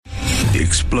The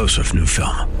explosive new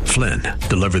film, Flynn,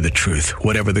 deliver the truth,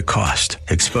 whatever the cost,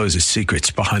 exposes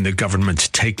secrets behind the government's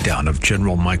takedown of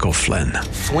General Michael Flynn.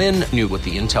 Flynn knew what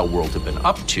the intel world had been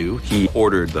up to. He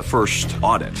ordered the first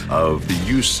audit of the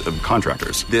use of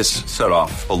contractors. This set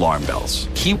off alarm bells.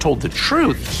 He told the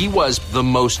truth. He was the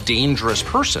most dangerous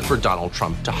person for Donald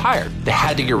Trump to hire. They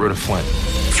had to get rid of Flynn.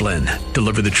 Flynn,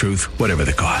 deliver the truth, whatever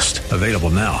the cost. Available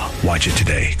now. Watch it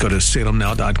today. Go to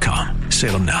salemnow.com.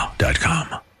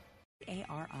 salemnow.com.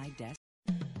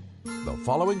 The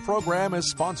following program is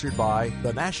sponsored by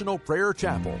the National Prayer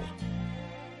Chapel.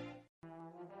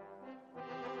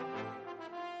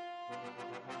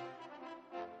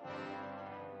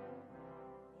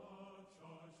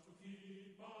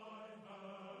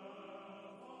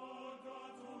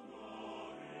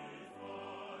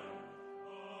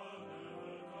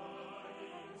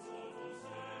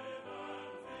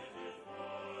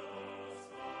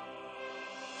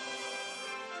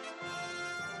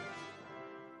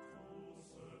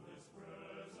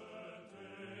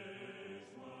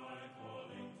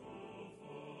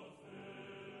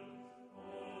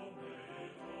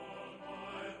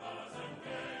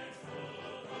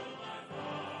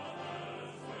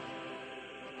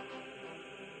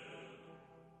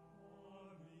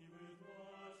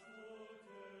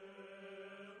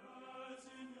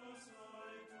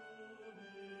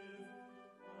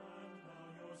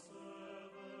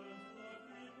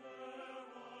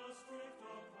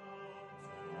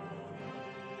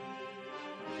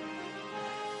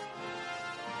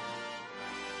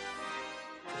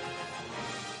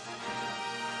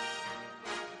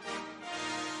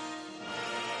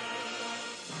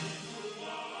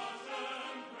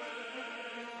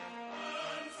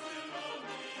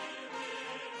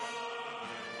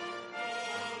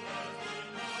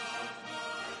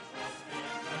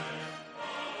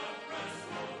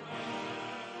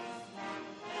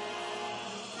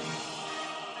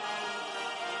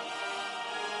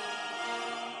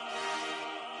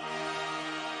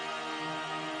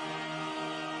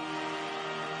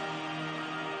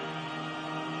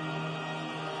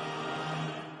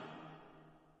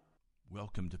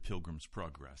 Welcome to Pilgrim's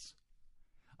Progress.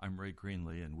 I'm Ray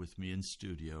Greenlee, and with me in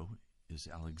studio is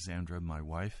Alexandra, my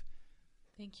wife.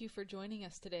 Thank you for joining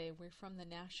us today. We're from the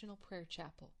National Prayer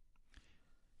Chapel.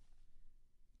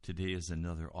 Today is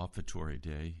another offertory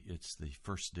day. It's the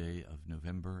first day of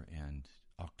November, and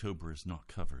October is not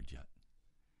covered yet.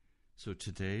 So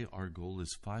today our goal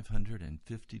is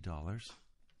 $550.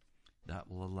 That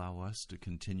will allow us to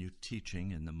continue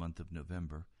teaching in the month of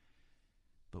November.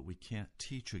 But we can't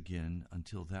teach again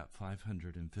until that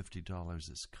 $550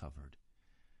 is covered.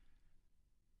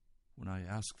 When I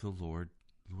asked the Lord,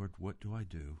 what do I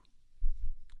do?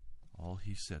 All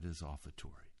he said is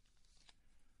offertory.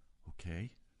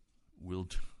 Okay, we'll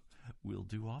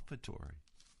do offertory.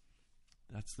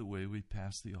 That's the way we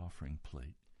pass the offering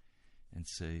plate and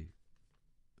say,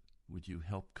 would you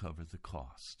help cover the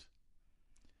cost?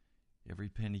 Every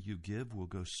penny you give will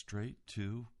go straight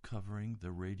to covering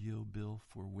the radio bill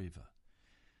for WAVA.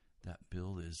 That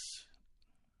bill is,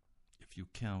 if you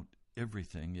count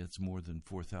everything, it's more than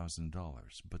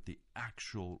 $4,000. But the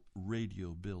actual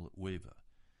radio bill at WAVA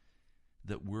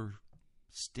that we're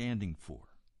standing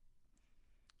for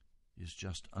is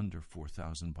just under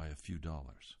 $4,000 by a few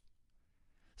dollars.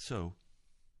 So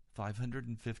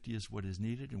 $550 is what is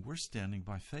needed, and we're standing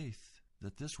by faith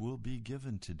that this will be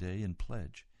given today in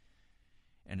pledge.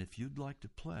 And if you'd like to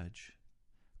pledge,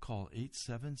 call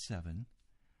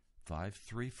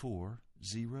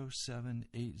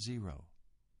 877-534-0780.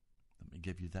 Let me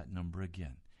give you that number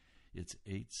again. It's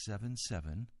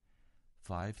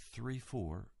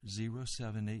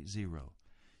 877-534-0780.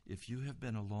 If you have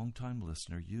been a long-time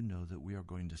listener, you know that we are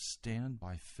going to stand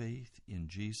by faith in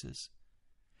Jesus.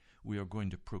 We are going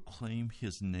to proclaim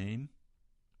His name.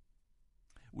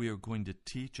 We are going to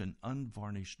teach an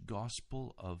unvarnished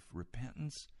gospel of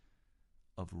repentance,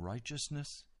 of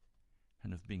righteousness,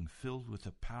 and of being filled with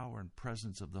the power and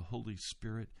presence of the Holy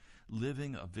Spirit,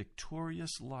 living a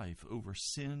victorious life over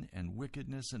sin and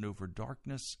wickedness and over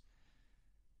darkness.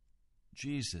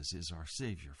 Jesus is our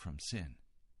Savior from sin.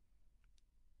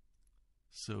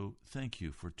 So thank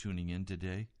you for tuning in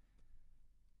today.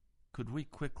 Could we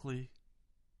quickly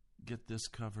get this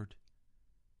covered?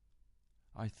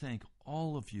 I thank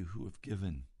all of you who have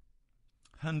given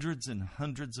hundreds and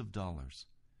hundreds of dollars.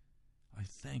 I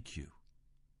thank you.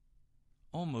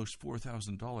 Almost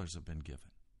 $4,000 have been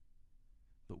given,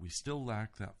 but we still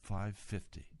lack that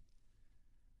 $550.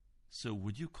 So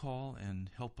would you call and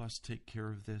help us take care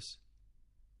of this?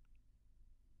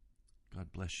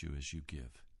 God bless you as you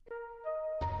give.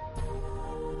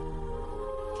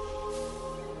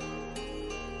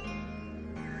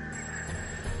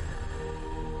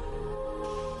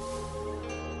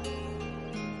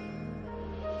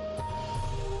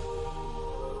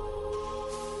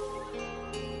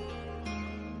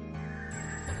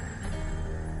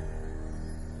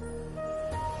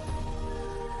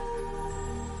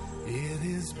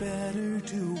 is better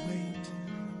to wait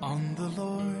on the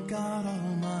Lord God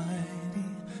Almighty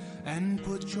and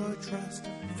put your trust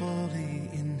fully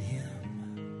in Him.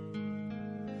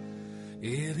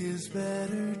 It is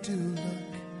better to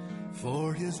look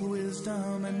for His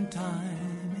wisdom and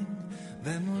timing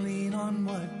than lean on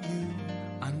what you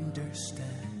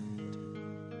understand.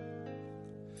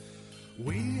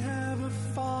 We have a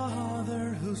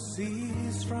Father who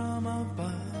sees from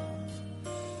above.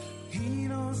 He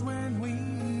knows when we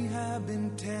have been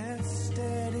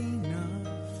tested enough,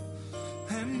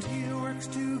 and He works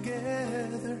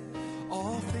together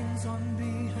all things on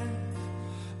behalf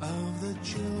of the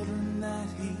children that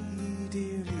He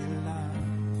dearly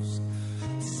loves.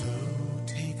 So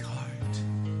take heart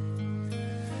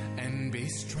and be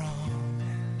strong,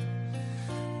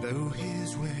 though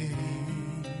His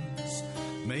ways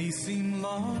may seem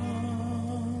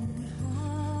long.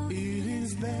 It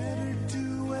is better to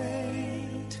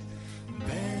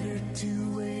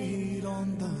wait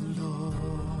on the Lord.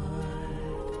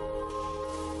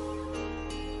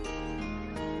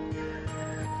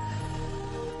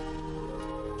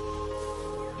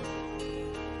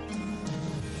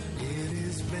 It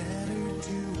is better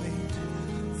to wait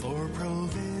for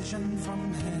provision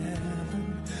from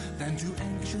heaven than to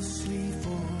anxiously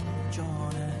forge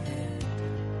on ahead.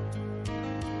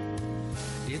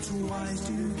 It's wise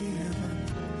to give up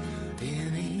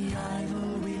any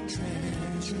idol we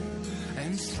treasure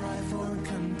and strive for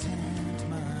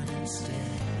contentment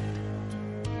instead.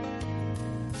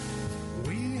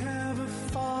 We have a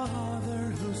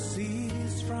Father who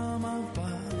sees from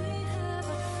above.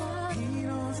 He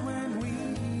knows when we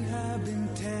have been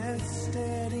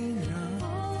tested enough,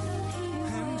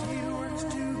 and He works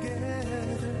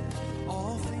together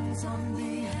all things on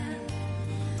behalf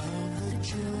of the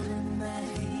children that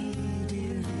He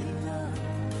dearly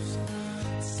loves.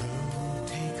 So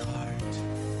take heart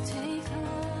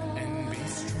and be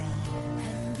strong,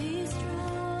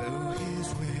 though His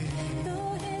ways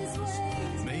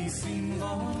may seem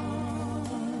long.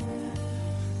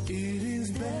 It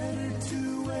is better to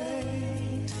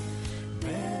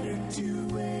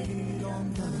wait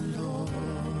on the Lord.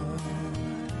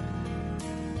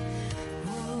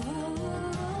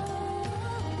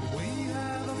 We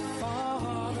have a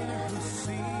Father who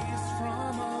sees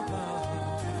from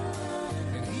above,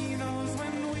 and He knows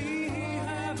when we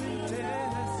have been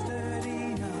tested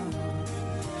enough,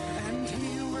 and He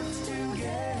works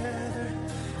together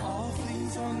all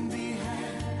things on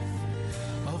behalf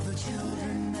of the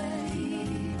children that He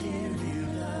dearly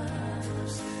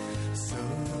loves. So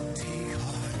take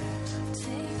heart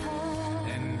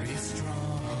and be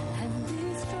strong,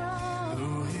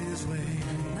 though His ways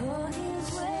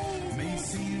may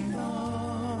seem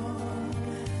long.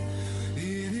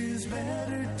 It is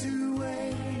better to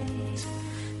wait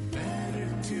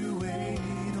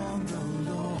on the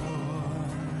Lord.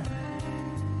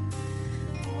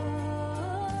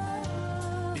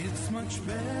 It's much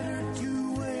better to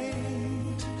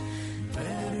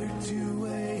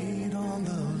wait on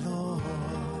the Lord.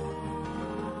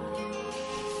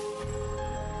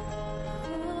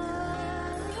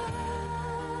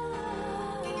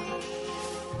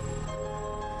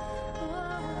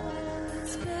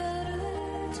 It's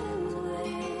better to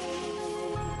wait.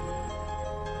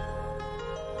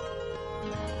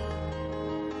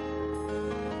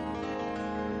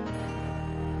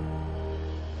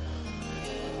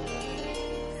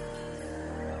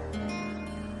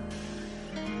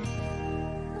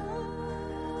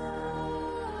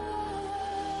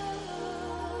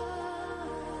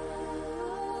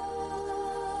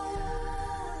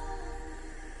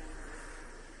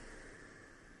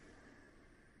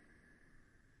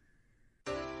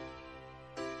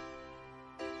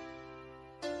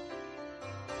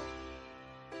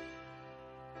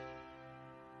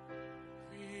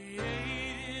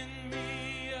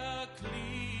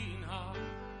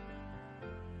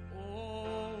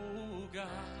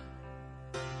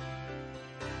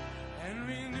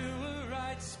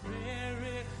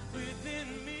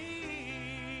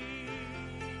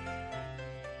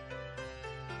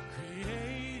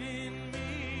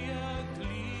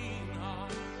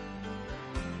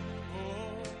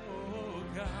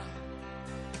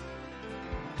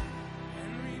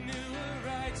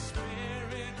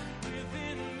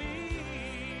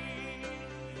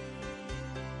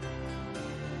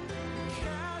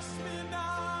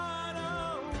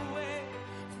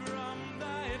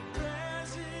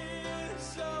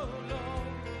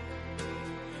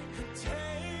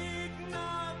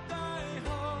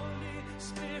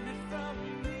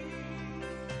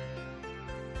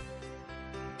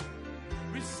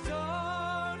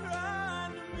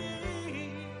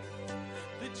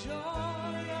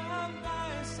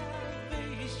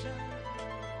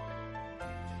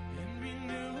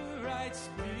 right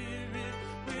spirit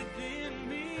within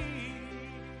me.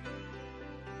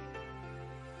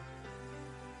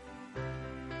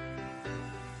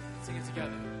 Sing it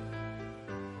together.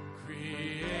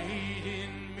 Create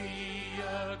in me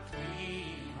a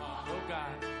clean heart, oh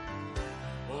God.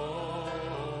 Oh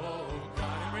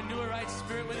God, and renew a right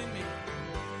spirit within me.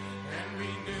 And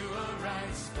renew a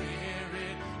right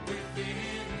spirit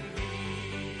within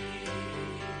me.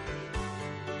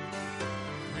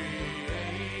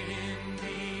 Create in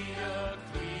me a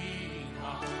clean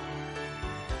heart,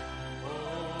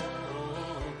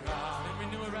 oh God, and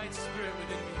renew a right spirit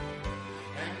within me.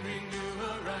 And renew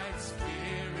a right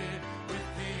spirit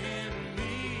within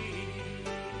me.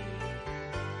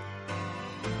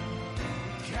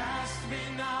 Cast me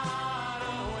not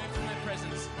away from thy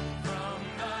presence,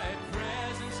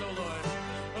 oh Lord.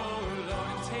 Oh Lord,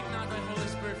 and take not thy Holy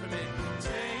Spirit from me.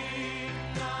 Take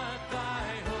not thy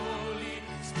Holy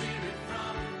Spirit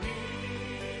from me.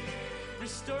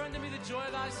 Restore unto me the joy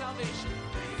of thy salvation.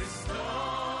 Restore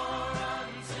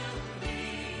unto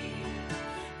me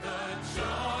the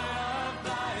joy of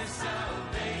thy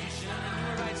salvation. And renew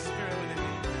a right spirit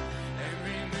within me. And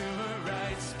renew a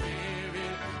right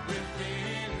spirit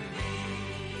within me.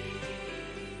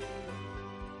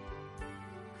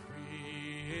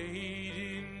 Create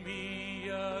in me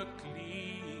a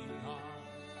clean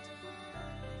heart,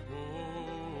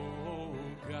 oh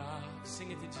God.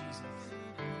 Sing it to Jesus.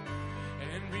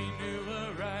 And renew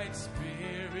a right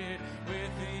spirit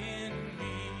within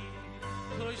me.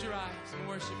 Close your eyes and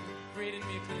worship Him. Create in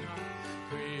me a clean heart.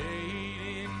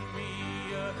 Create in me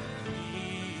a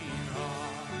clean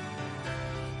heart,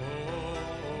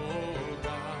 oh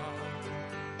God.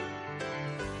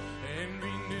 And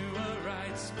renew a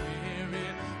right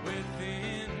spirit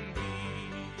within me.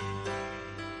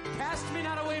 Cast me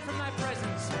not away from thy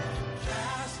presence.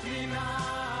 Cast me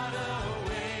not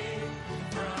away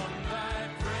from thy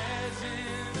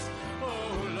presence,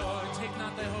 oh Lord. Take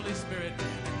not thy Holy Spirit.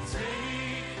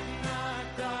 Take not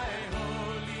thy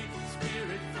Holy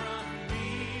Spirit from me.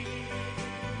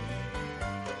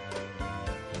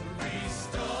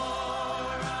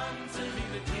 Restore unto me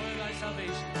the joy of thy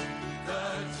salvation, the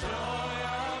joy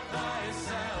of thy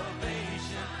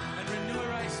salvation. And renew a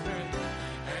right spirit.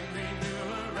 And renew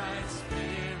a right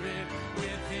spirit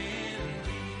within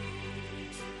me.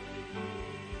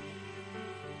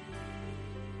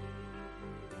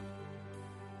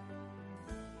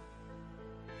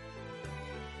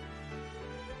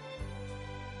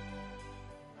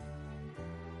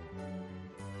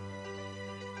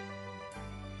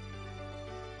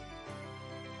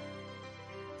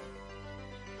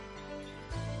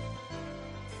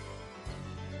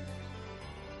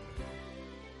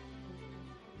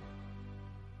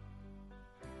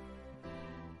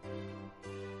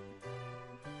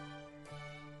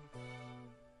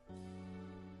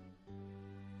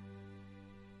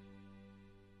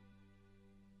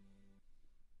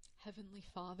 Heavenly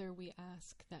Father, we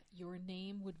ask that your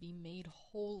name would be made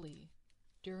holy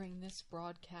during this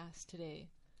broadcast today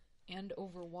and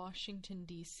over Washington,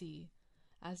 D.C.,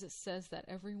 as it says that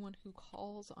everyone who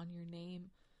calls on your name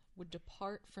would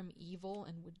depart from evil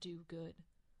and would do good.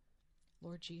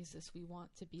 Lord Jesus, we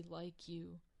want to be like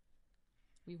you.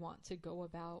 We want to go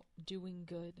about doing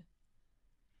good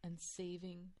and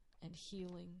saving and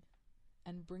healing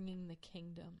and bringing the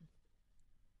kingdom.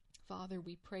 Father,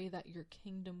 we pray that your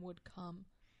kingdom would come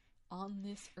on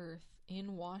this earth,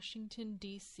 in Washington,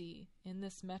 D.C., in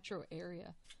this metro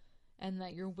area, and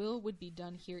that your will would be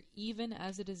done here, even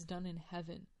as it is done in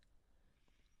heaven.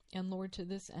 And Lord, to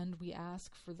this end, we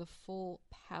ask for the full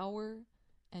power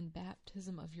and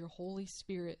baptism of your Holy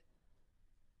Spirit.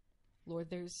 Lord,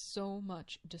 there's so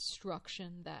much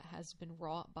destruction that has been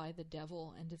wrought by the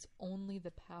devil, and it's only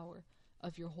the power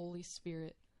of your Holy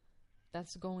Spirit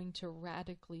that's going to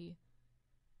radically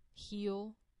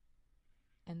heal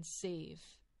and save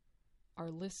our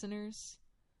listeners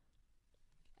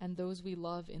and those we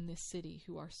love in this city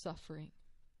who are suffering.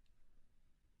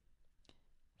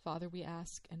 Father, we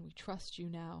ask and we trust you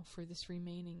now for this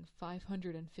remaining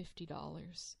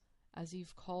 $550 as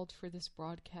you've called for this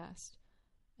broadcast,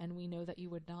 and we know that you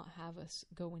would not have us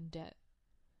go in debt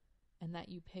and that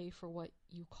you pay for what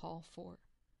you call for.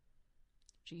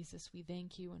 Jesus, we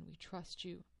thank you and we trust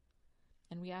you,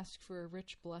 and we ask for a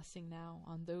rich blessing now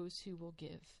on those who will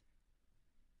give,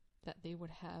 that they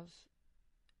would have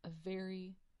a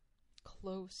very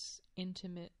close,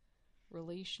 intimate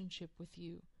relationship with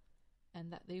you,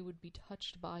 and that they would be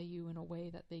touched by you in a way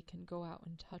that they can go out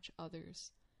and touch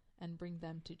others and bring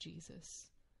them to Jesus.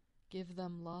 Give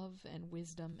them love and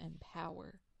wisdom and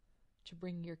power to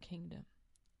bring your kingdom.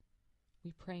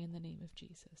 We pray in the name of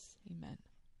Jesus. Amen.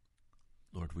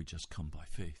 Lord, we just come by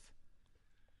faith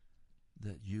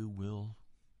that you will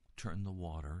turn the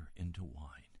water into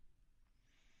wine,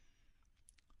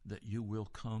 that you will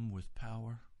come with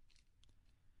power,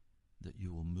 that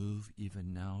you will move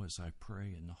even now as I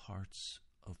pray in the hearts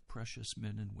of precious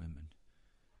men and women,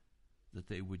 that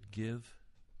they would give,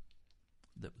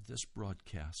 that this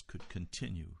broadcast could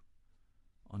continue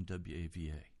on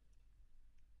WAVA.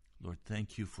 Lord,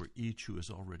 thank you for each who has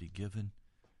already given.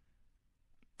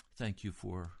 Thank you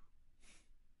for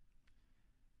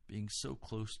being so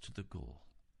close to the goal.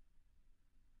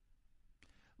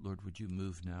 Lord, would you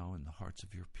move now in the hearts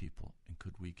of your people, and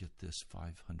could we get this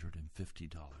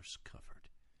 $550 covered?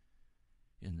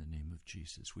 In the name of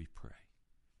Jesus, we pray.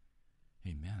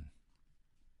 Amen.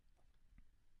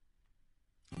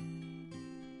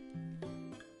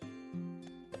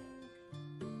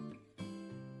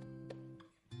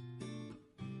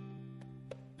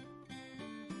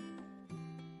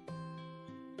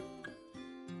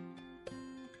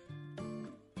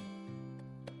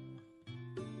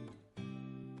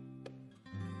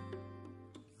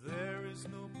 There is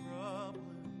no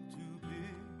problem too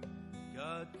big,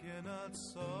 God cannot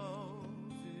solve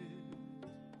it.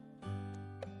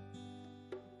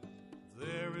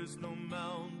 There is no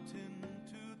mountain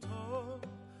too tall,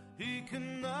 He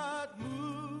cannot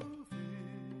move it.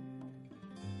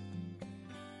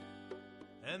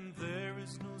 And there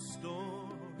is no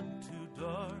storm too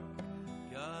dark,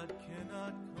 God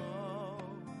cannot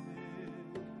calm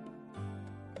it.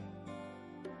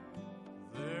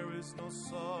 There is no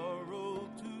sorrow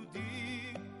too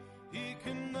deep, He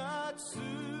cannot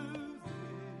soothe it.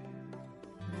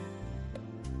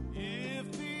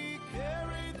 If He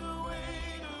carried the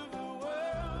weight of the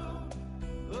world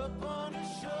upon His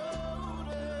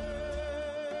shoulder,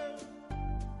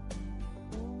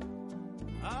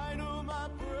 I know, my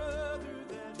brother,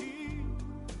 that He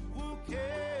will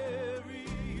carry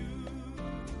you.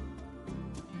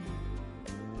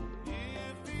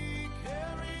 If He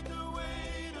carried the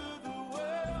weight of the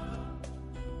world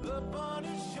upon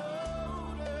His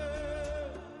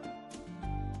shoulder,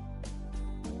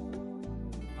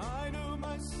 I know,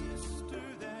 my sister,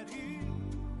 that He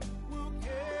will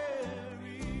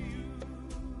carry you.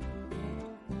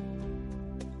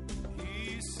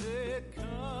 He said,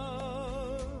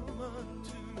 come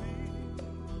unto me,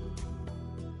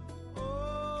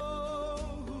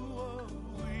 all who are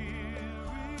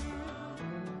weary,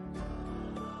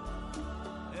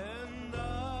 and I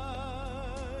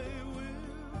will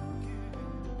give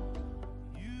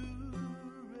you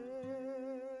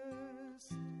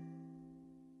rest.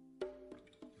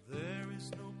 There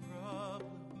is no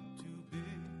problem too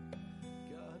big,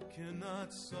 God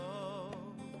cannot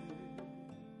solve it.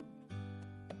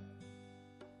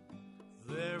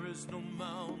 There is no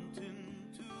mountain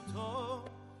too tall,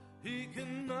 He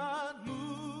cannot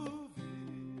move it.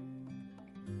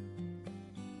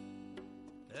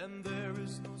 And there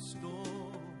is no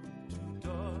storm too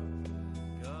dark,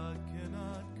 God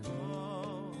cannot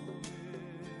calm it.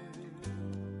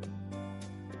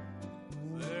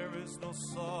 There is no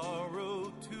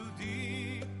sorrow too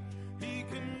deep, He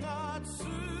cannot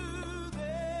soothe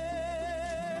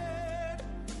it.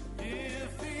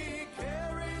 If He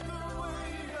carried the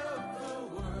weight of the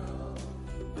world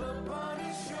upon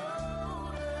His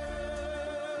shoulder,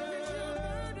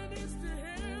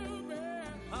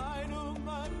 I know,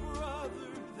 my brother,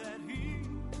 that He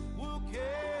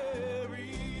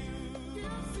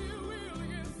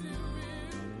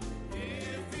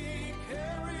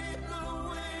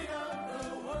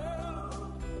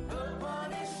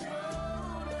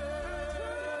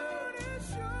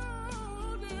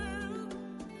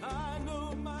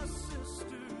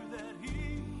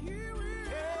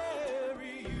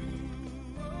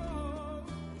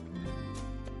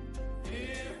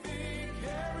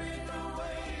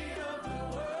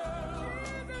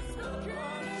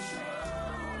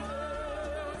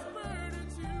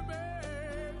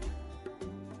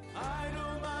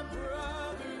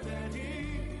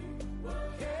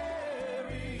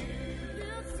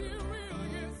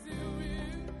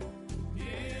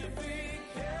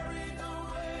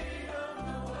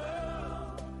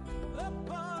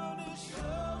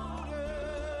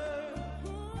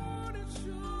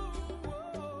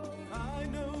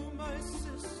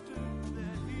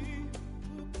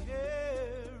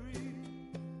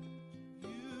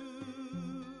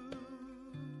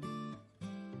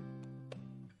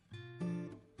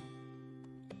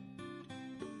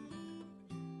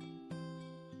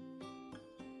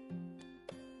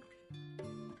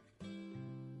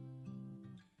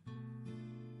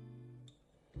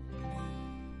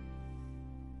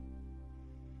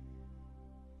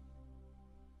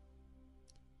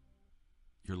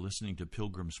You're listening to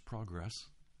Pilgrim's Progress.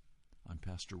 I'm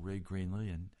Pastor Ray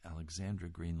Greenley and Alexandra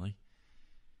Greenley.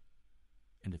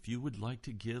 And if you would like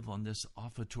to give on this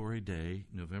offertory day,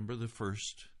 November the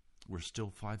 1st, we're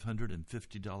still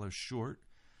 $550 short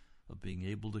of being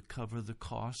able to cover the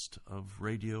cost of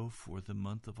radio for the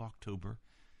month of October.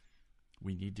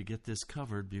 We need to get this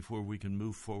covered before we can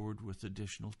move forward with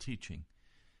additional teaching.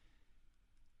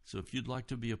 So if you'd like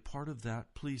to be a part of that,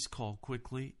 please call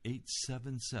quickly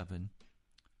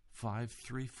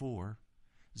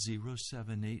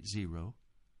 877-534-0780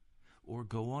 or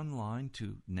go online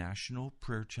to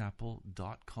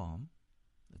nationalprayerchapel.com.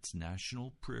 That's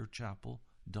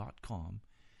nationalprayerchapel.com,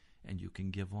 and you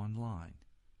can give online.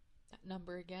 That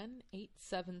number again,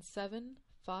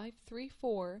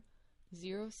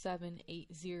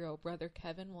 877-534-0780. Brother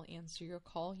Kevin will answer your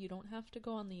call. You don't have to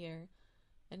go on the air.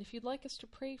 And if you'd like us to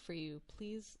pray for you,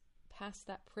 please pass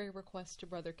that prayer request to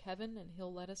Brother Kevin, and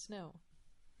he'll let us know.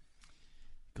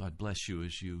 God bless you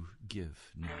as you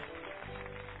give now.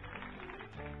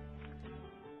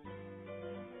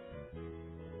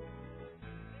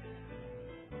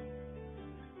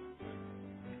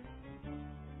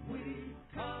 We've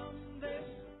come this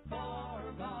far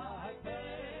by faith,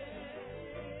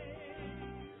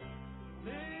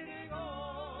 leaning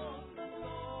on the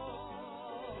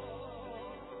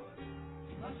Lord,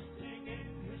 trusting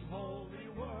in His holy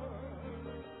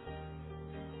word.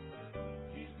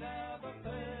 He's never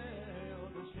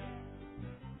failed us yet.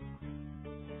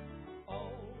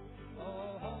 Oh,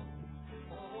 oh, oh,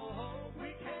 oh, we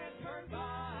can't turn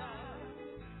back.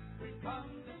 We've come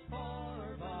this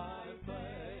far by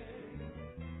faith.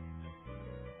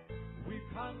 We've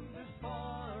come this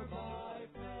far by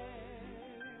faith.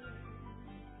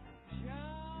 Just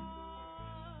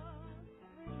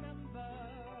remember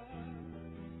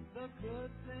the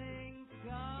good things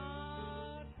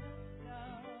God has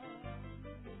done.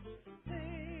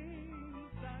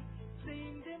 Things that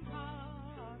seemed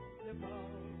impossible.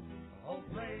 Oh,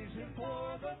 praise Him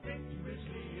for the victories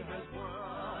He has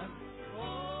won.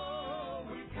 Oh,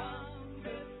 we've come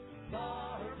this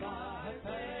far by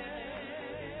faith,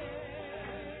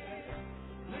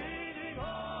 leaning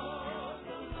on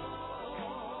the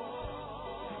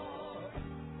Lord,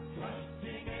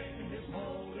 trusting in His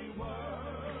holy word.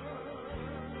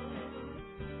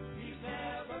 He's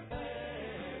never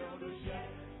failed us yet,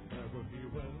 never He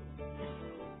will.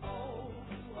 Oh,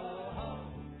 oh, oh,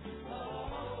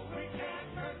 oh, we can't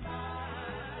turn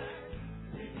back.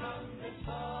 We've come this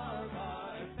far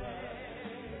by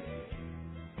faith.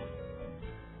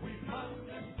 We've come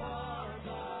this far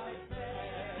by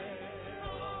faith.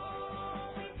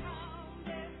 Oh, we've come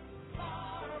this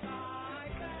far by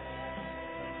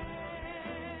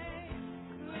faith,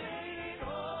 leaning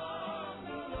on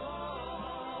the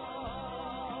Lord,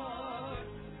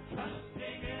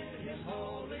 trusting in His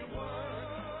holy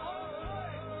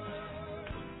word.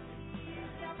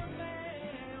 He's never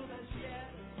failed us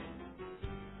yet.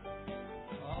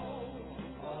 Oh,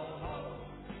 oh, oh,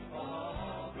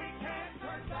 oh, we can't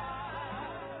turn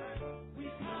back.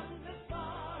 We've come this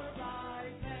far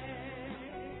by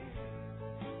faith.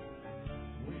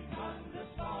 We've come this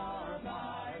far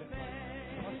by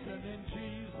faith. Trusting in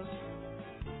Jesus.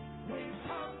 We've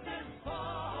come this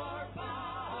far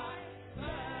by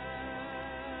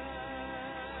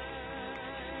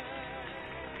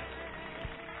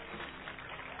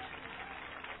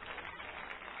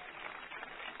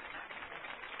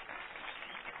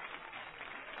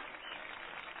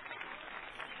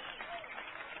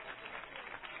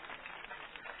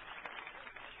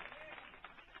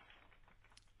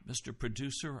Mr.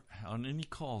 Producer, on any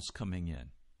calls coming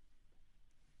in?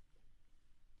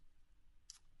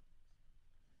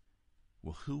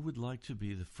 Well, who would like to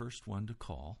be the first one to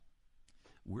call?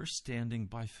 We're standing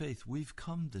by faith. We've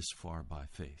come this far by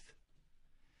faith.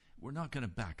 We're not going to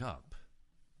back up.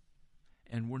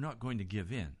 And we're not going to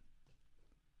give in.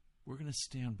 We're going to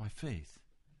stand by faith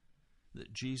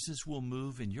that Jesus will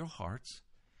move in your hearts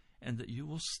and that you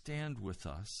will stand with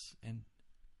us and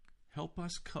help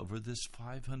us cover this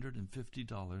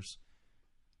 $550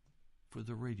 for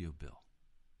the radio bill.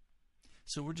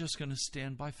 So we're just going to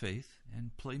stand by faith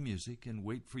and play music and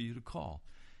wait for you to call.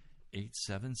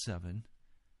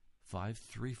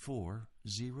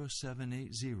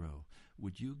 877-534-0780.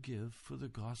 Would you give for the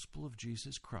gospel of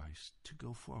Jesus Christ to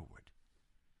go forward?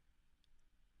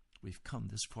 We've come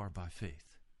this far by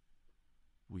faith.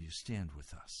 Will you stand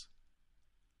with us?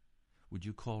 Would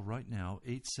you call right now,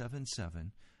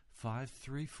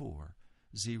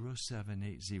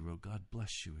 877-534-0780. God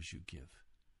bless you as you give.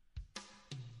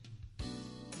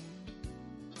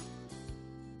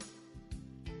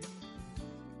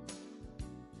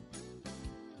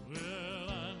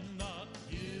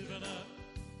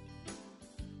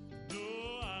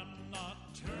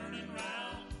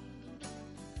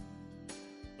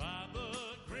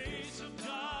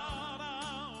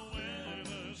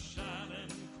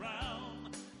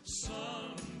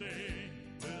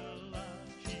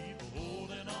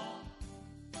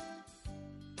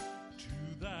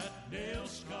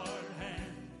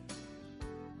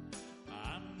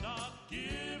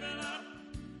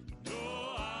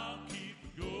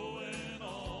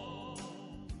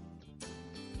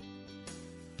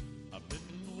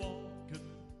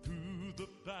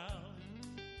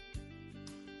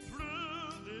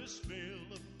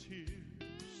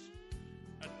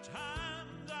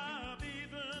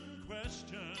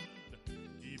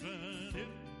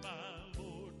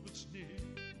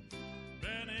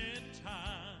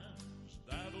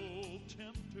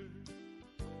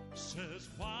 says,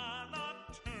 why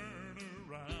not turn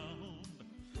around?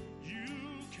 You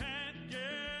can't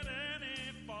get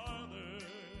any farther.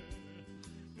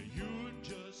 You're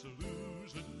just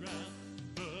losing ground.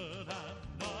 But I'm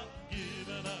not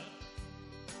giving up.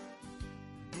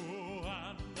 No,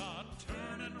 I'm not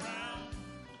turning around.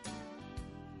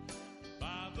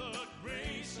 By the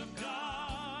grace of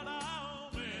God, I'll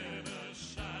win a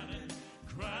shining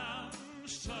crown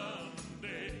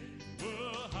someday.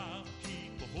 Well, I'll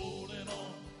keep holding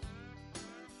on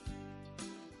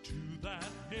to that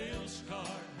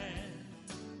nail-scarred hand.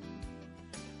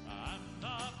 I'm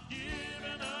not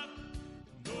giving up.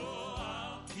 No,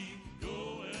 I'll keep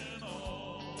going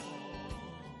on.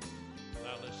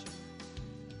 Now listen.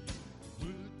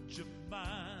 Would you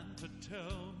mind to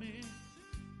tell me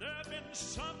there's been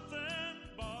something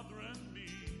bothering me?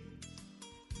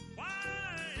 Why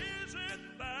is it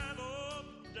that old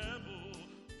devil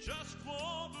just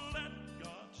won't let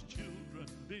God's children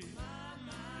be?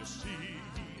 You see,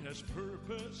 he has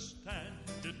purposed and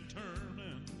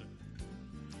determined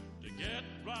to get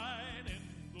right in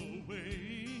the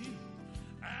way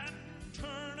and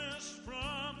turn us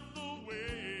from the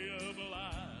way of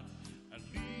life and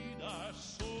lead our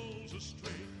souls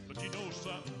astray. But you know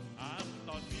something, I'm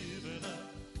not giving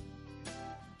up.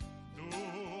 No,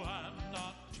 I'm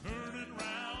not turning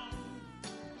round.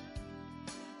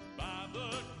 By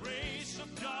the grace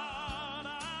of God,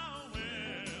 I'll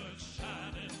wear a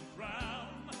shining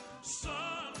crown.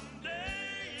 Someday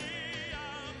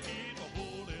I'll keep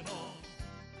holding on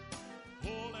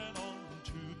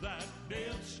to that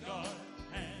nail-scarred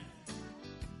hand.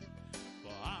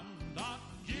 But I'm not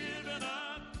giving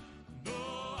up.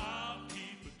 No, I'll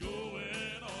keep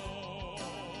going on.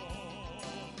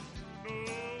 No,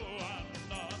 I'm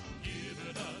not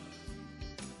giving up.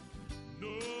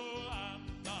 No, I'm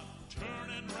not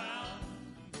turning round.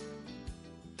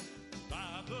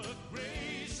 By the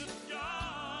grace of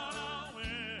God, I'll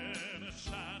win a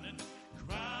shining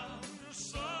crown.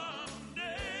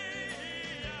 Someday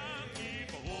I'll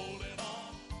keep holding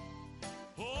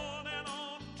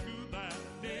on to that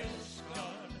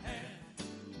nail-scarred hand.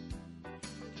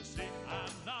 You see,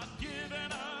 I'm not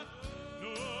giving up.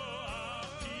 No, I'll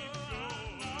keep going.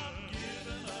 I'm not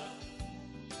giving up.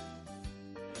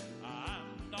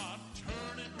 I'm not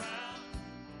turning round.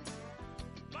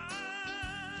 By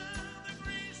the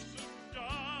grace of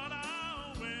God,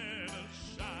 I'll win a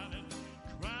shining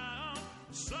crown.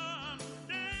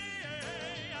 Someday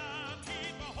I'll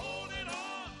keep holding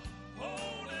on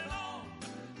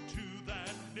to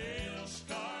that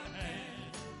nail-scarred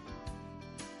hand.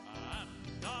 I'm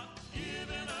not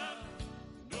giving up.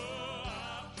 No,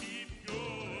 I'll keep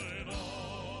going on.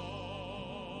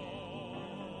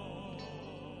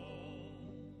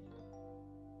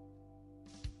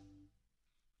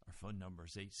 Our phone number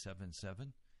is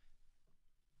 877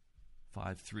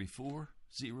 534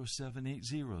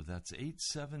 0780. That's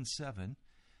 877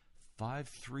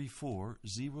 534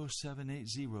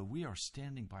 0780. We are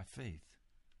standing by faith.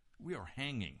 We are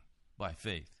hanging by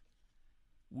faith.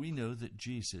 We know that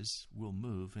Jesus will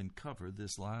move and cover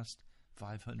this last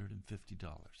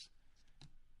 $550.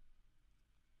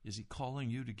 Is he calling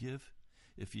you to give?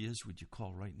 If he is, would you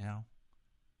call right now?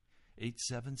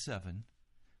 877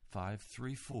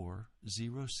 534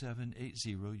 0780.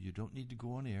 You don't need to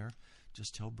go on air.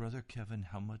 Just tell Brother Kevin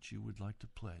how much you would like to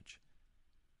pledge.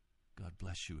 God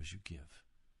bless you as you give.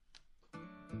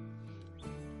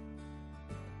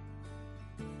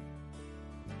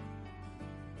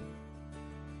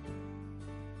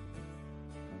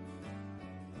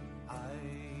 I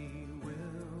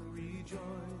will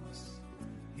rejoice.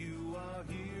 You are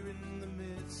here in the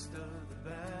midst of the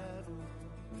battle.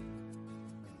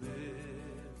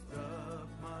 Lift up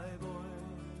my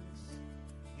voice.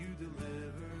 You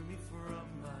deliver me from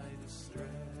my distress.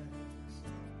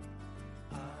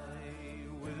 I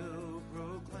will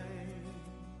proclaim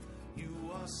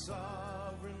you are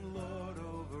sovereign, Lord,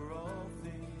 over all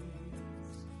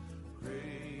things.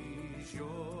 Praise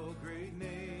your great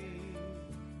name.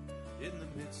 In the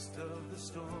midst of the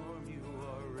storm, you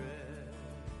are rest.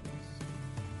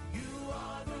 You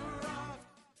are the rock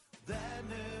that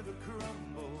never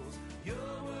crumbles.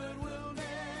 Your word will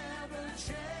never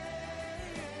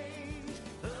change.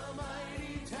 The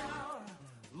mighty tower,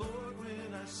 Lord,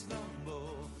 when I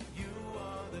stumble, you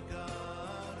are the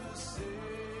God who saves.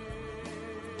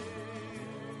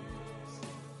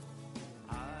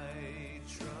 I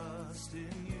trust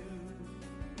in you,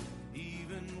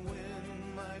 even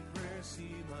when my prayers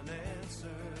seem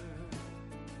unanswered.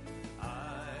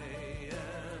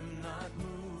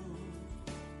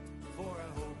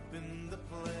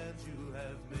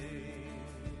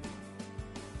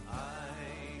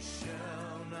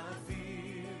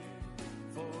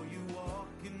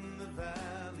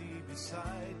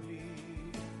 beside me.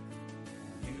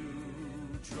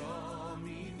 You draw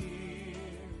me near,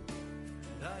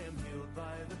 and I am healed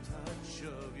by the touch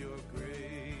of your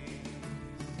grace.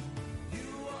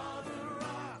 You are the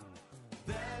rock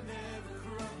that never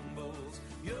crumbles.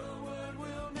 Your word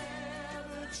will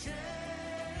never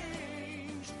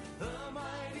change. The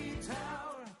mighty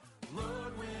tower,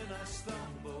 Lord, when I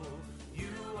stumble,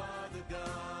 you are the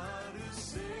God who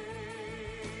saves.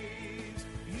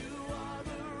 You are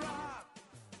the rock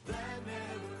that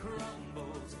never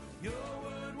crumbles. Your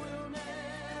word will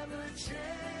never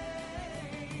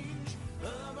change.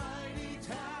 The mighty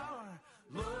tower,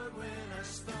 Lord, when I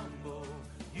stumble,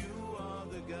 you are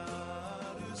the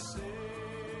God who saves.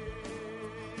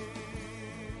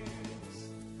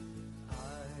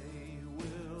 I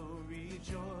will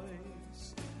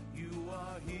rejoice. You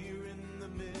are here in the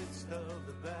midst of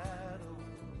the battle.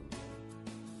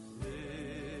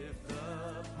 Lift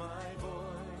up my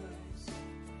voice.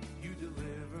 You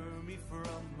deliver me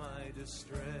from my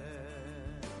distress.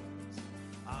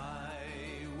 I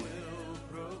will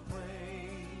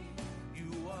proclaim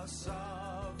you are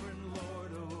sovereign,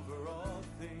 Lord, over all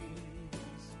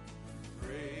things.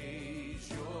 Praise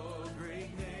your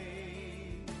great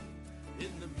name.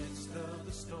 In the midst of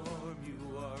the storm,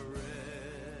 you are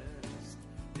rest.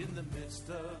 In the midst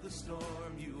of the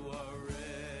storm, you are rest.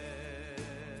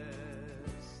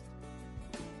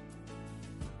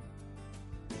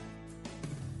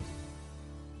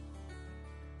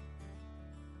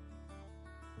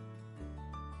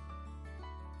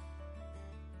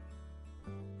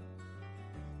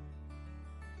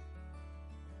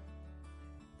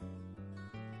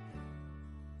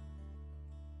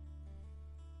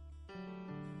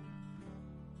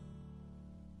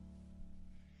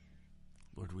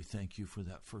 Lord, we thank you for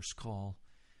that first call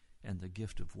and the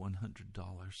gift of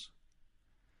 $100.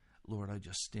 Lord, I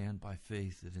just stand by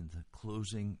faith that in the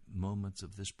closing moments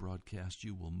of this broadcast,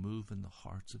 you will move in the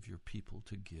hearts of your people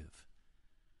to give.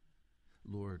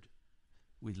 Lord,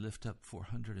 we lift up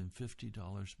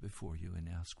 $450 before you and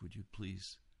ask, would you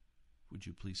please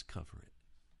cover it?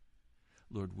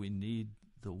 Lord, we need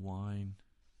the wine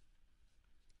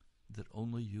that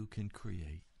only you can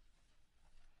create,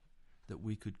 that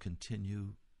we could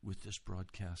continue with this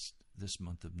broadcast this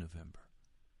month of November.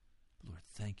 Lord,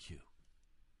 thank you.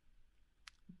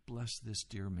 Bless this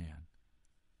dear man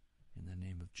in the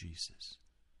name of Jesus.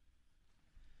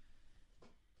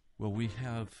 Well, we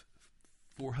have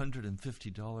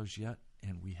 $450 yet,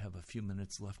 and we have a few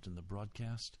minutes left in the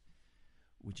broadcast.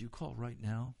 Would you call right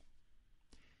now?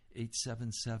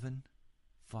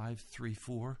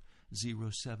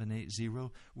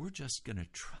 877-534-0780. We're just going to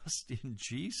trust in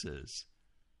Jesus.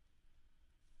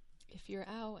 If you're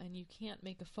out and you can't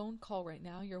make a phone call right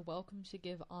now, you're welcome to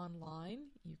give online.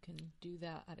 You can do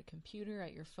that at a computer,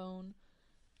 at your phone.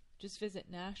 Just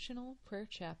visit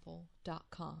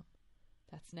nationalprayerchapel.com.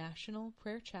 That's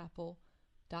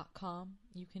nationalprayerchapel.com.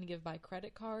 You can give by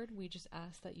credit card. We just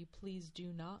ask that you please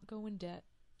do not go in debt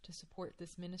to support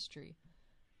this ministry.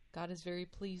 God is very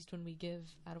pleased when we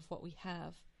give out of what we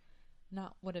have,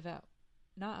 not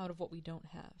out of what we don't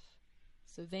have.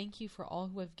 So thank you for all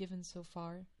who have given so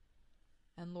far.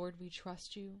 And Lord, we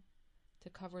trust you to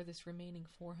cover this remaining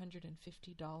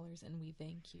 $450, and we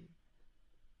thank you.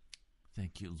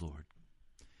 Thank you, Lord.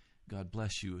 God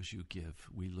bless you as you give.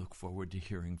 We look forward to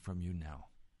hearing from you now.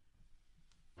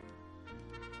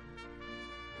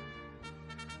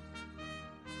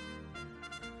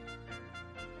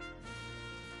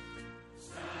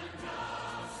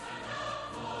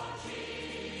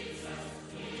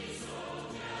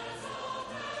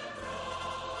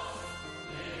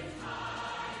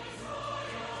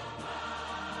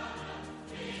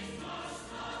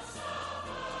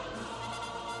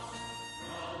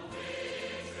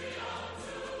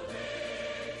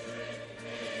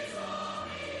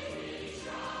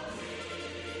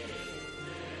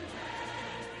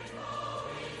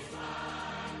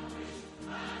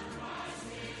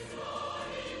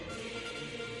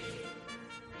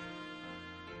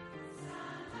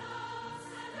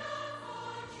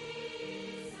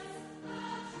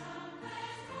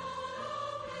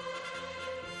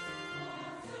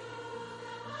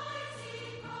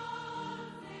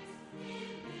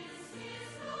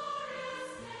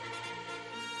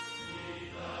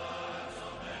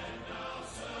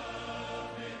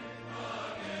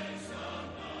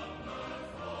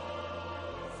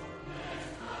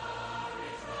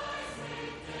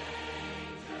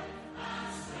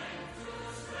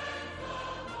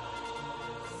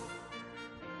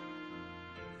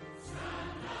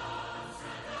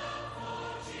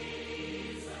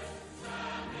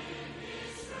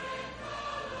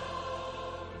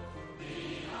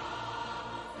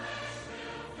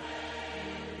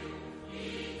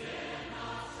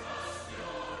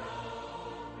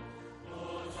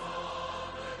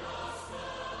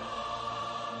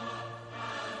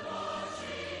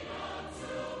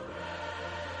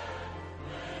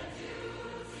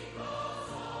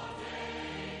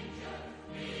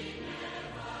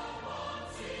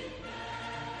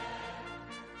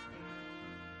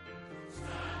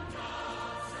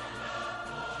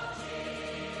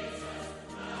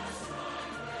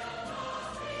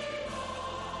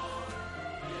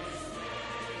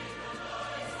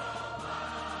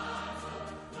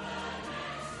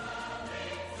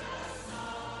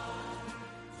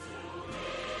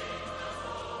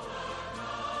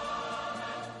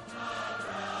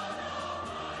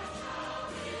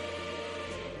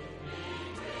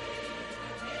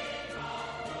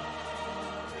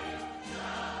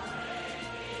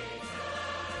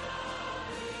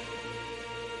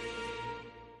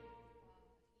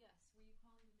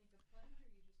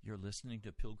 You're listening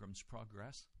to Pilgrim's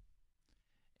Progress,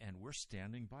 and we're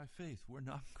standing by faith. We're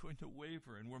not going to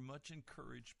waver, and we're much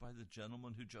encouraged by the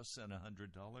gentleman who just sent $100.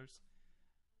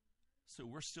 So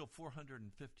we're still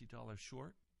 $450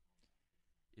 short.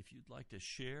 If you'd like to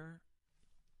share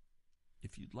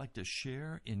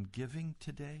in giving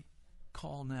today,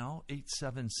 call now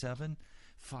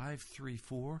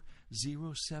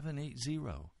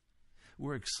 877-534-0780.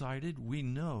 We're excited. We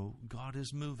know God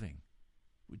is moving.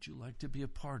 Would you like to be a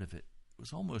part of it? It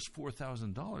was almost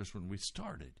 $4,000 when we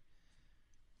started.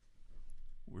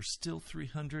 We're still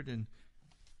 300 and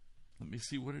let me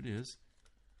see what it is.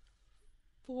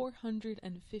 $450.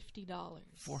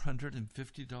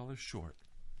 $450 short.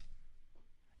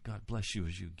 God bless you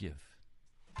as you give.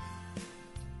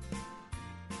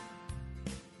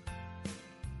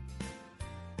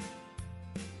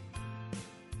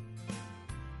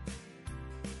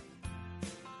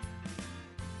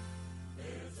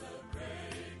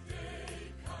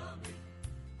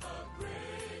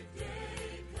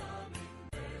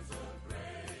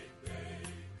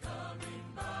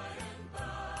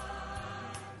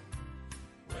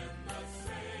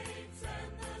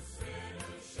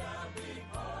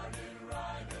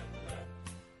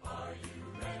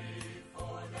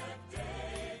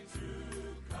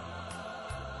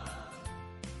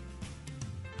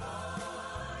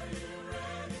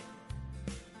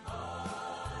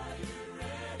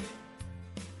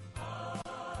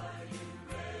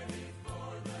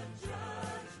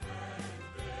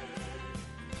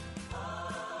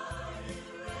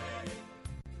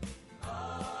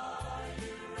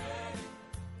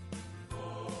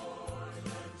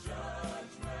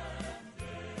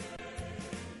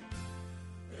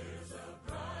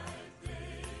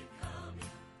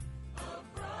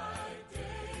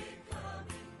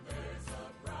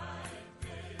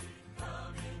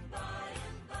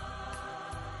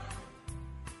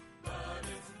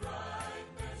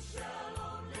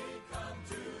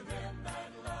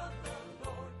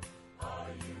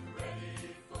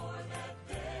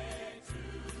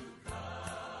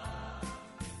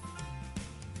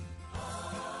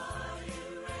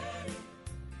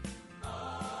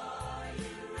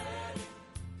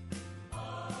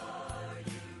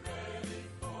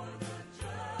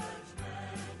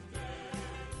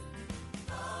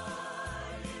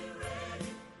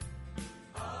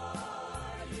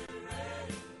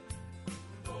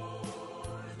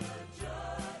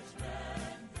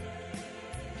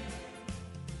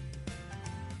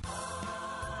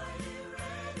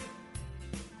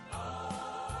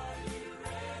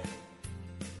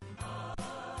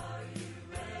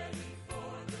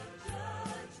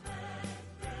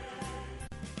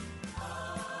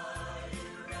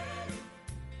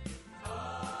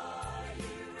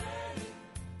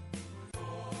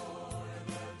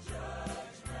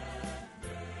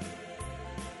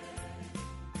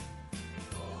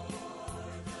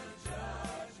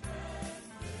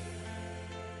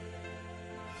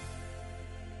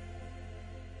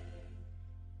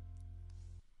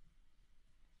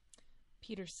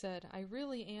 Peter said, I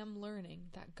really am learning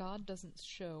that God doesn't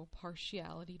show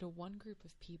partiality to one group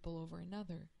of people over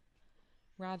another.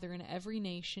 Rather, in every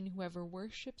nation, whoever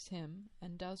worships him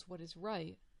and does what is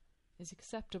right is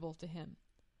acceptable to him.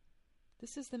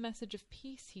 This is the message of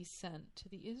peace he sent to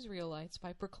the Israelites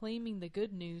by proclaiming the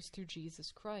good news through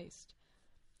Jesus Christ.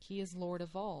 He is Lord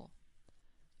of all.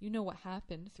 You know what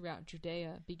happened throughout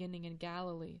Judea, beginning in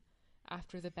Galilee,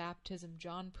 after the baptism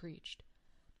John preached.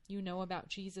 You know about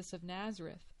Jesus of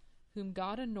Nazareth, whom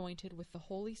God anointed with the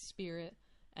Holy Spirit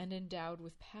and endowed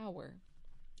with power.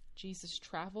 Jesus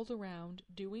traveled around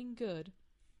doing good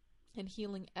and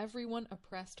healing everyone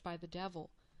oppressed by the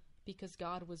devil, because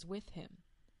God was with him.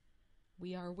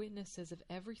 We are witnesses of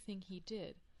everything he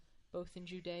did, both in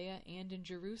Judea and in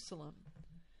Jerusalem.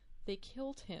 They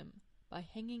killed him by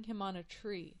hanging him on a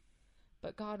tree,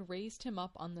 but God raised him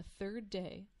up on the third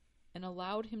day and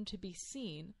allowed him to be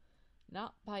seen,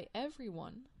 not by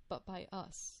everyone, but by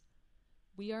us.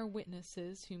 We are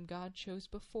witnesses whom God chose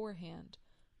beforehand,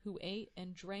 who ate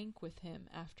and drank with him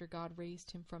after God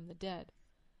raised him from the dead.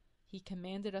 He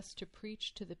commanded us to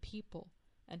preach to the people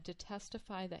and to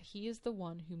testify that he is the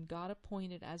one whom God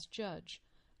appointed as judge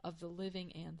of the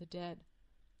living and the dead.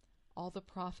 All the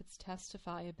prophets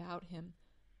testify about him,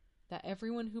 that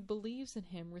everyone who believes in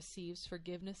him receives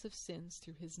forgiveness of sins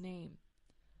through his name.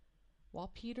 While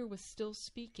Peter was still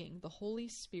speaking, the Holy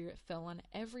Spirit fell on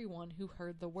everyone who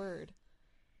heard the word.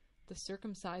 The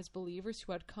circumcised believers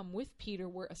who had come with Peter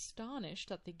were astonished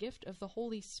that the gift of the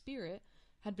Holy Spirit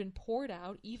had been poured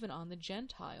out even on the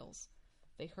Gentiles.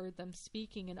 They heard them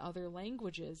speaking in other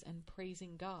languages and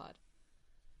praising God.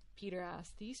 Peter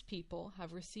asked, "These people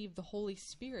have received the Holy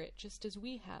Spirit just as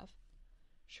we have.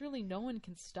 Surely no one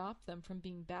can stop them from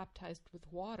being baptized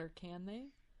with water, can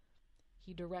they?"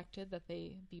 He directed that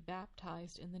they be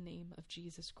baptized in the name of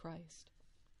Jesus Christ.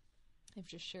 I've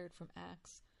just shared from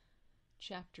Acts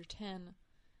chapter 10.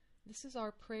 This is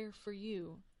our prayer for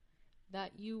you,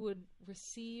 that you would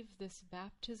receive this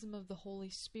baptism of the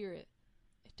Holy Spirit.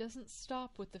 It doesn't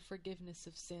stop with the forgiveness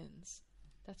of sins.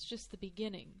 That's just the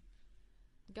beginning.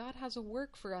 God has a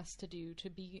work for us to do, to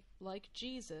be like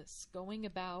Jesus, going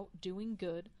about doing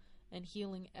good and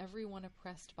healing everyone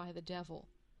oppressed by the devil.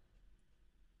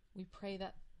 We pray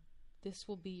that this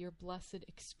will be your blessed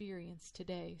experience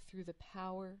today through the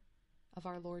power of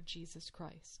our Lord Jesus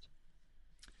Christ.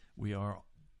 We are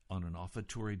on an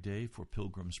offertory day for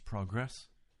Pilgrim's Progress.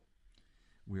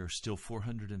 We are still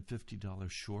 $450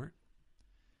 short.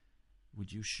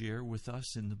 Would you share with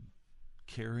us in the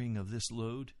carrying of this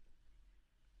load?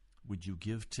 Would you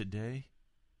give today?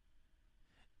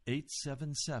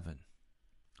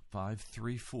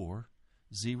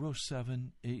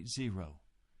 877-534-0780.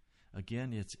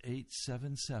 Again, it's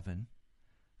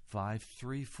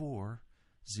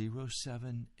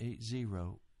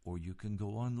 877-534-0780, or you can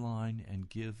go online and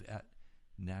give at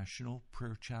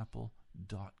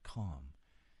nationalprayerchapel.com.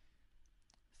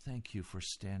 Thank you for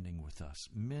standing with us.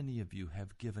 Many of you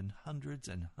have given hundreds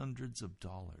and hundreds of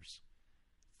dollars.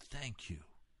 Thank you.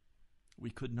 We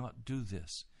could not do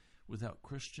this without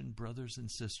Christian brothers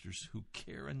and sisters who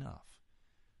care enough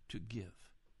to give.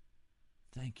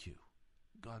 Thank you.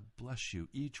 God bless you,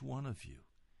 each one of you.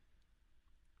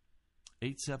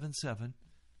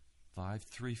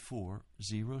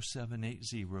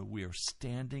 877-534-0780. We are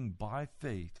standing by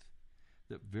faith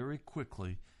that very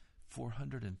quickly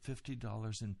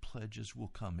 $450 in pledges will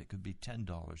come. It could be $10,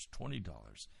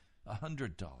 $20,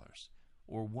 $100,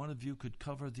 or one of you could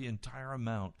cover the entire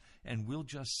amount, and we'll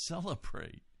just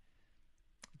celebrate.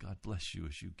 God bless you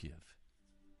as you give.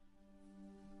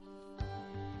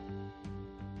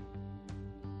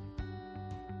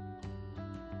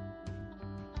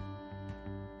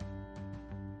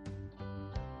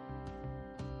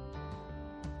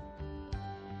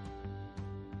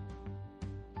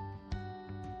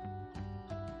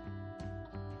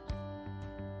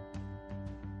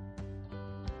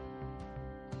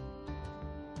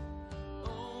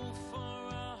 Oh, for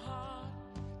a heart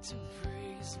to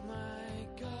praise my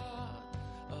God,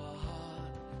 a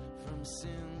heart from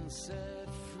sin set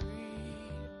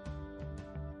free,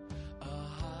 a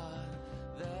heart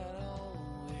that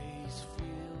always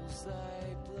feels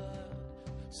thy blood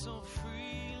so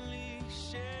freely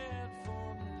shed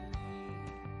for me,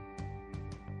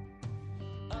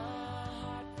 a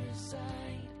heart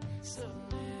resigned,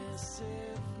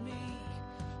 submissive, meek,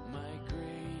 my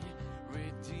great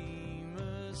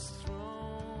Redeemer's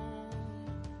throne,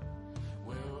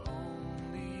 where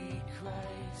only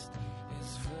Christ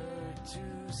is heard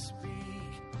to speak.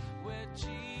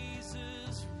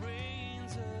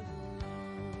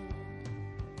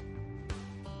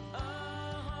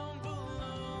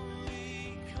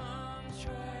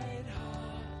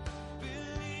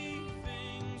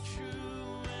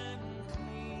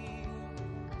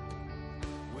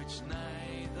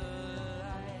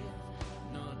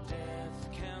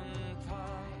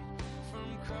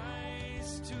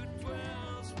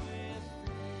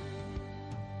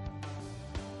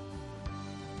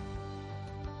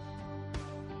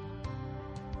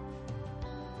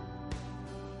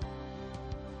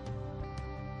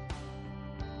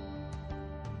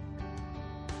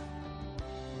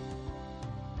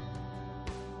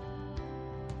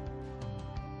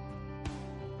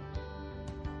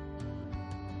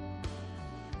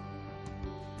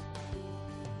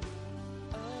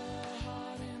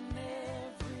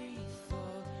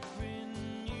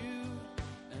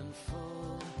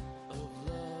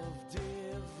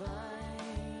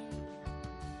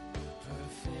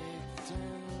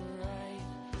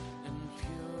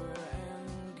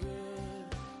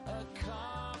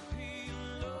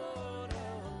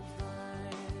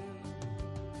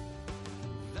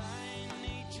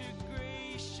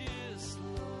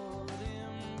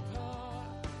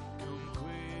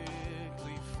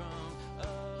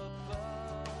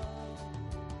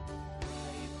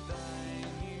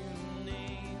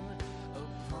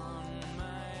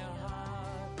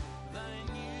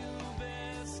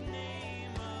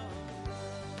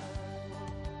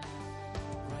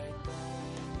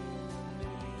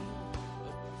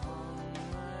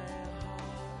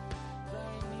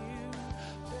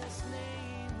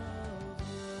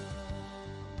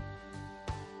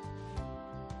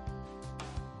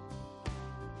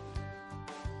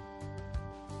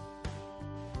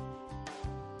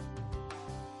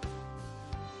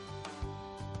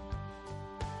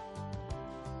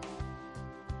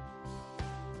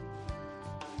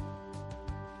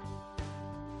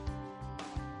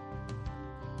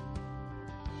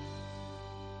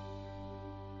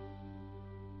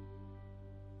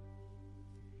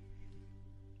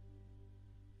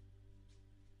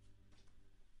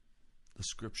 The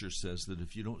scripture says that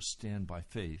if you don't stand by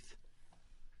faith,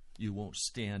 you won't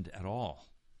stand at all.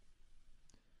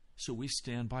 So we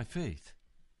stand by faith.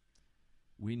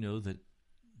 We know that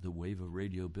the Wave of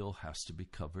Radio bill has to be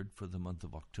covered for the month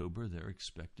of October. They're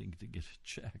expecting to get a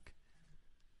check.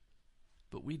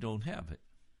 But we don't have it.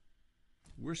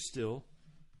 We're still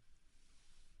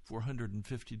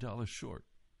 $450 short.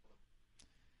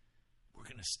 We're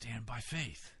going to stand by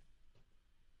faith.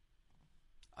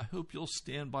 I hope you'll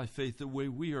stand by faith the way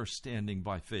we are standing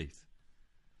by faith.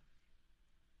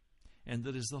 And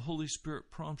that as the Holy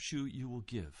Spirit prompts you, you will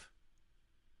give.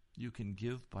 You can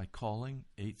give by calling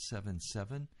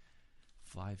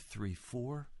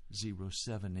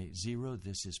 877-534-0780.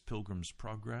 This is Pilgrim's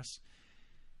Progress.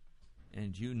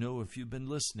 And you know, if you've been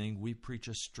listening, we preach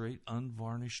a straight,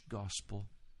 unvarnished gospel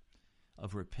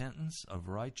of repentance, of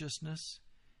righteousness,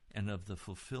 and of the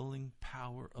fulfilling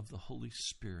power of the Holy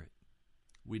Spirit.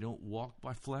 We don't walk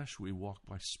by flesh, we walk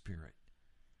by spirit.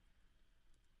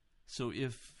 So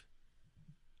if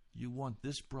you want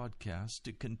this broadcast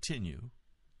to continue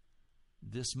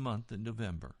this month in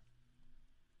November,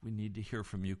 we need to hear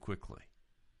from you quickly.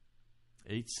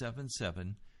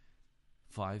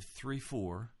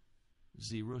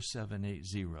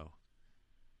 877-534-0780.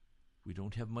 We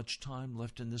don't have much time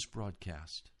left in this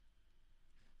broadcast.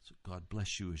 So God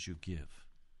bless you as you give.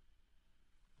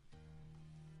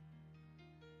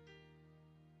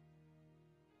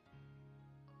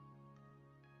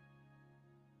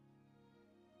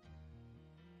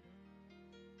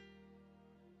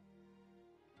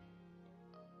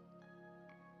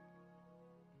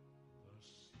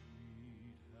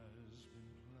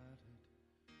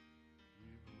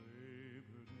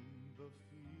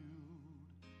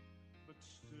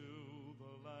 Still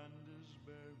the land is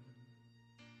barren,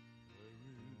 there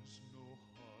is no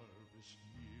harvest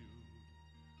yield.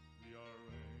 We are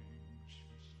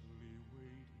anxiously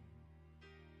waiting,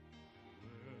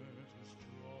 let us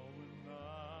draw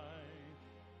nigh.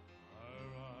 Our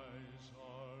eyes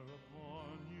are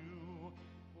upon you,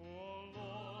 oh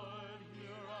Lord,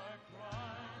 hear our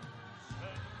cry.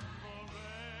 Send the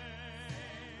rain,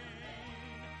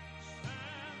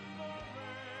 send the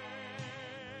rain.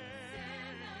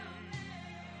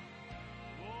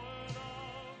 Lord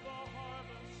of the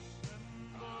harvest, send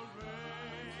the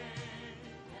rain.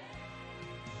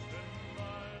 Send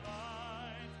thy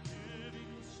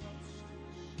life-giving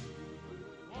substance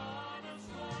on us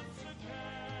once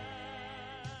again.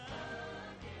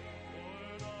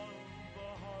 Lord of the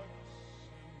harvest,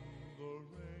 send the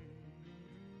rain.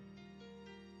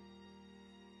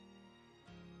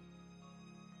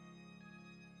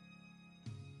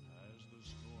 As the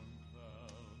storm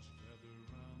clouds gather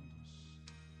round us,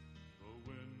 the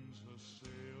winds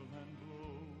assail and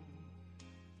blow,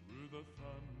 through the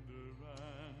thunder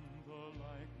and the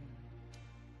lightning,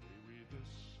 may we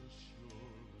this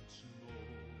assurance know.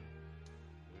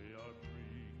 They are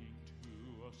bringing to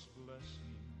us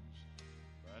blessings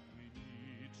that we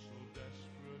need so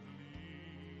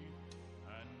desperately,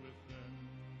 and within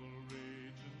the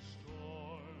raging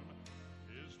storm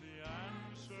is the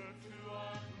answer to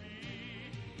our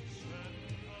plea. Send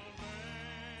the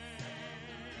rain,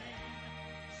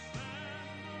 send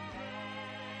the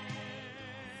rain.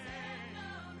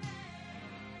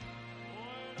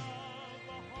 Lord of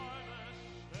the harvest,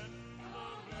 send the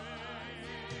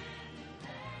rain.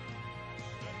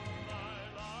 Send thy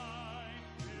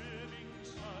life-giving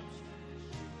substance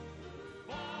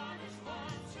on us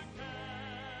once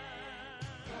again.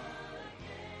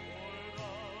 Lord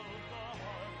of the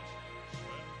harvest,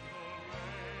 send the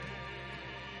rain.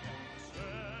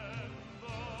 Send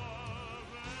the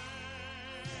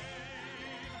rain.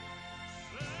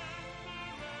 Send the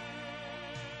rain.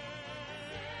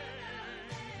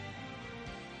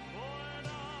 Lord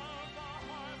of the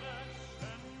harvest,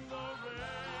 send the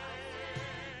rain.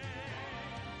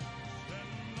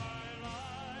 Send thy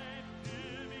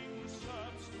life-giving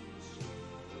substance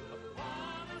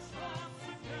upon us once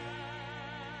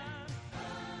again.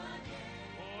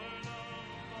 Lord of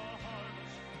the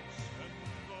harvest, send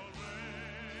the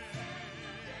rain.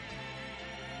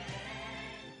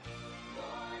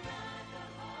 Lord of the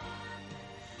harvest,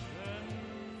 send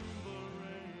the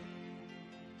rain.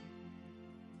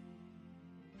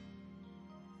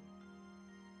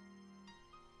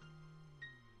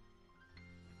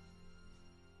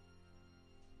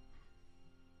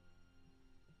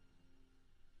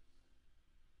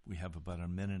 We have about a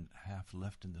minute and a half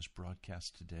left in this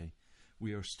broadcast today.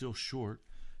 We are still short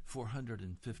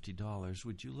 $450.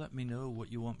 Would you let me know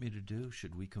what you want me to do?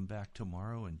 Should we come back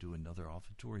tomorrow and do another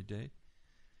offertory day?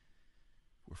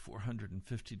 We're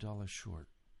 $450 short.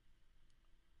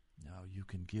 Now, you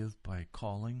can give by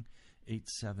calling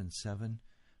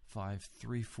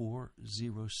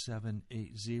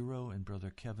 877-534-0780, and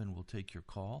Brother Kevin will take your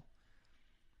call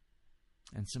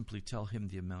and simply tell him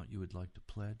the amount you would like to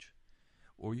pledge.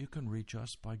 Or you can reach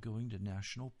us by going to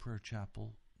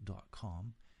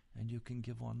nationalprayerchapel.com, and you can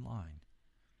give online.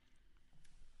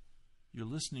 You're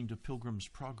listening to Pilgrim's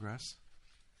Progress.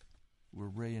 We're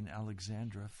Ray and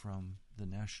Alexandra from the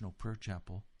National Prayer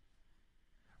Chapel.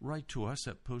 Write to us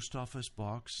at Post Office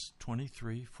Box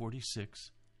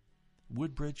 2346,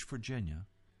 Woodbridge, Virginia,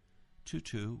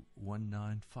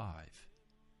 22195.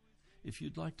 If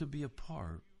you'd like to be a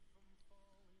part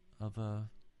of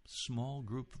a small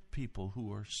group of people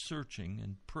who are searching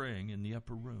and praying in the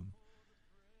upper room,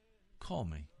 call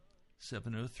me,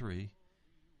 703-489-1785.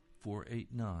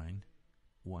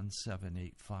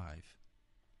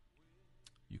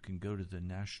 You can go to the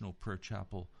National Prayer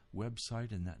Chapel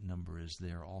website, and that number is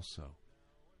there also.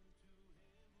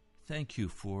 Thank you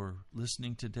for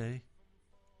listening today.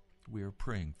 We are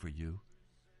praying for you.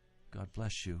 God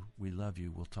bless you. We love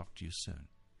you. We'll talk to you soon.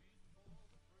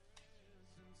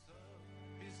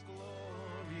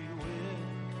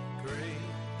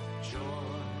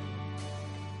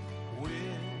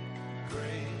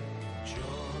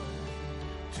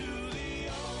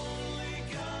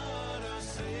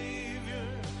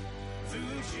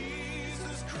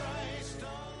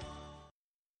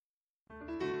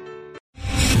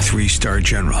 Three-star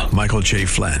General Michael J.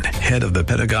 Flynn, head of the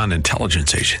Pentagon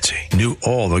Intelligence Agency, knew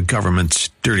all the government's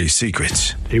dirty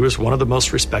secrets. He was one of the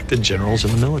most respected generals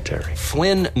in the military.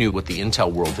 Flynn knew what the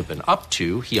intel world had been up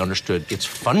to. He understood its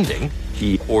funding.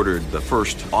 He ordered the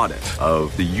first audit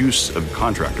of the use of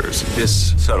contractors.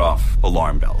 This set off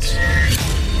alarm bells.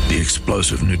 The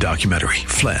explosive new documentary,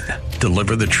 Flynn,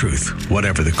 Deliver the Truth,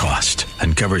 Whatever the Cost,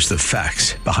 uncovers the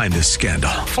facts behind this scandal.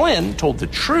 Flynn told the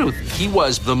truth. He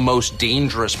was the most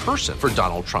dangerous person for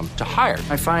Donald Trump to hire.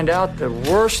 I find out the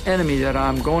worst enemy that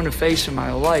I'm going to face in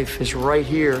my life is right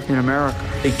here in America.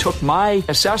 They took my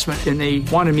assessment and they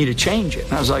wanted me to change it.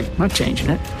 And I was like, I'm not changing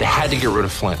it. They had to get rid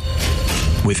of Flynn.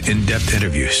 With in-depth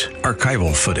interviews,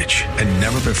 archival footage, and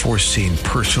never-before-seen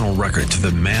personal records of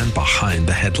the man behind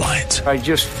the headlines. I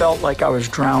just felt like I was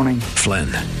drowning. Flynn,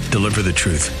 Deliver the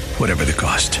Truth, Whatever the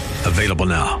Cost. Available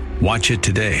now. Watch it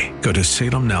today. Go to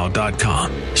salemnow.com.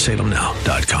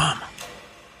 salemnow.com.